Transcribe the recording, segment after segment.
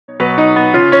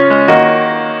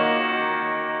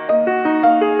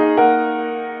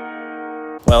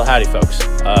howdy folks.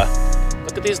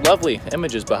 Look at these lovely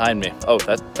images behind me. Oh,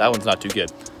 that one's not too good.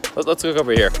 Let's look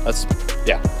over here.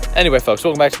 Yeah. Anyway folks,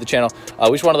 welcome back to the channel.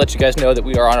 We just want to let you guys know that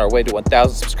we are on our way to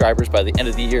 1,000 subscribers by the end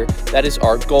of the year. That is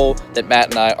our goal that Matt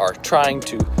and I are trying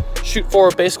to shoot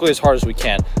for basically as hard as we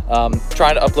can.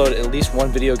 Trying to upload at least one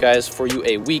video, guys, for you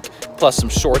a week, plus some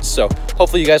shorts. So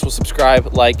hopefully you guys will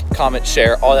subscribe, like, comment,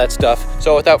 share, all that stuff.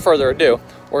 So without further ado,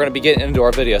 we're gonna be getting into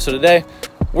our video. So today,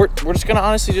 we're just gonna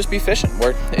honestly just be fishing.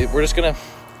 We're just gonna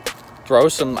throw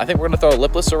some, I think we're gonna throw a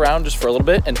lipless around just for a little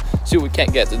bit and see what we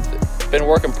can't get. It's been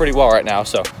working pretty well right now,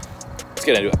 so let's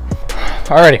get into it.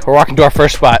 Alrighty, we're walking to our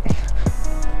first spot.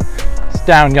 It's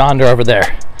down yonder over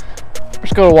there. We're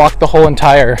just gonna walk the whole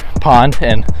entire pond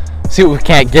and see what we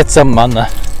can't get some on the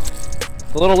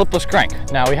little lipless crank.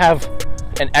 Now we have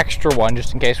an extra one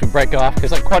just in case we break off,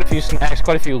 because like quite a few snacks,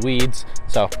 quite a few weeds.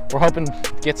 So we're hoping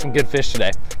to get some good fish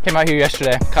today. Came out here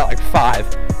yesterday, caught like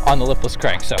 5 on the lipless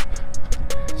crank, so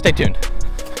stay tuned.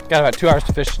 Got about 2 hours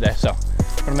to fish today, so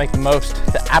we're gonna make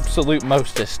the absolute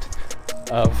mostest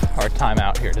of our time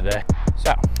out here today.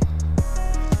 So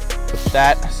with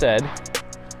that said,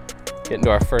 get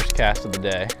into our first cast of the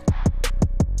day.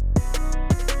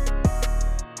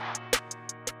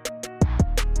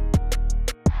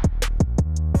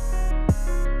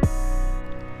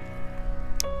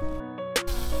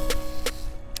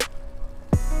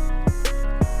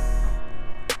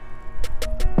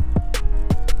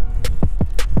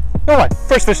 Oh my,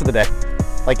 first fish of the day.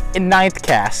 Like in 9th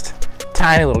cast.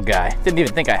 Tiny little guy. Didn't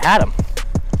even think I had him.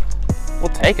 We'll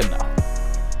take him though.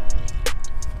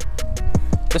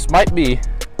 This might be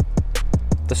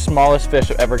the smallest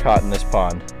fish I've ever caught in this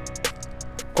pond.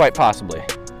 Quite possibly.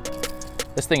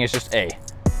 This thing is just a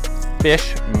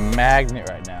fish magnet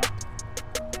right now.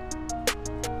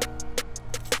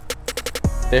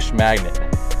 Fish magnet.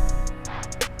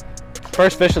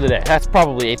 First fish of the day. That's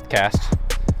probably 8th cast.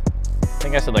 I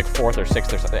think I said like 4th or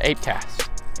 6th or something. 8th cast.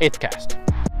 8th cast.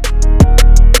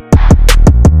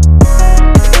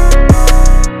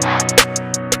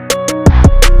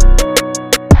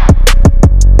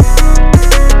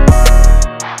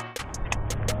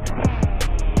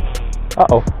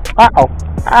 Uh-oh. Uh-oh.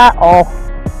 Uh-oh.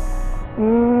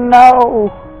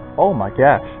 No. Oh my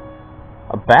gosh.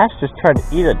 A bass just tried to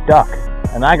eat a duck,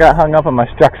 and I got hung up on my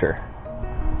structure.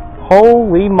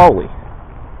 Holy moly.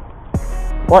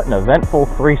 What an eventful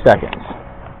 3 seconds.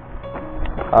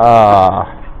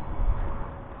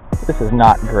 This is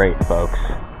not great, folks.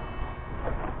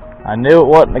 I knew it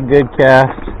wasn't a good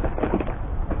cast.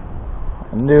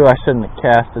 I knew I shouldn't have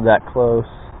casted that close.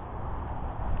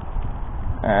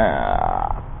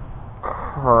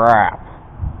 Crap.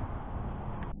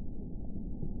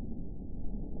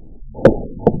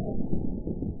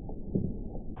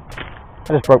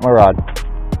 I just broke my rod.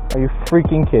 Are you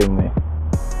freaking kidding me?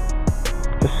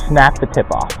 Just snap the tip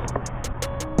off.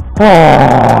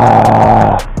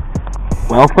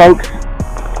 Well, folks,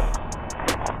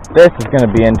 this is going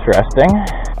to be interesting.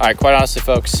 All right, quite honestly,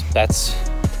 folks, that's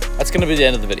going to be the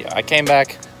end of the video. I came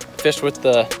back, fished with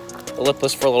the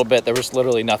lipless for a little bit. There was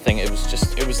literally nothing. It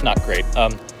was not great.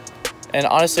 And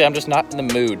honestly, I'm just not in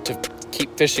the mood to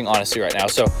keep fishing honestly right now.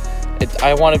 So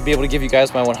I want to be able to give you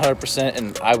guys my 100%,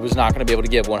 and I was not going to be able to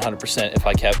give 100% if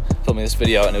I kept filming this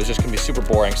video, and it was just going to be super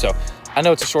boring. So I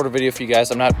know it's a shorter video for you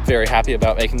guys. I'm not very happy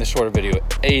about making this shorter video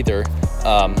either,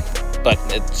 but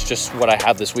it's just what I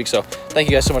have this week. So thank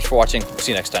you guys so much for watching.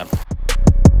 See you next time.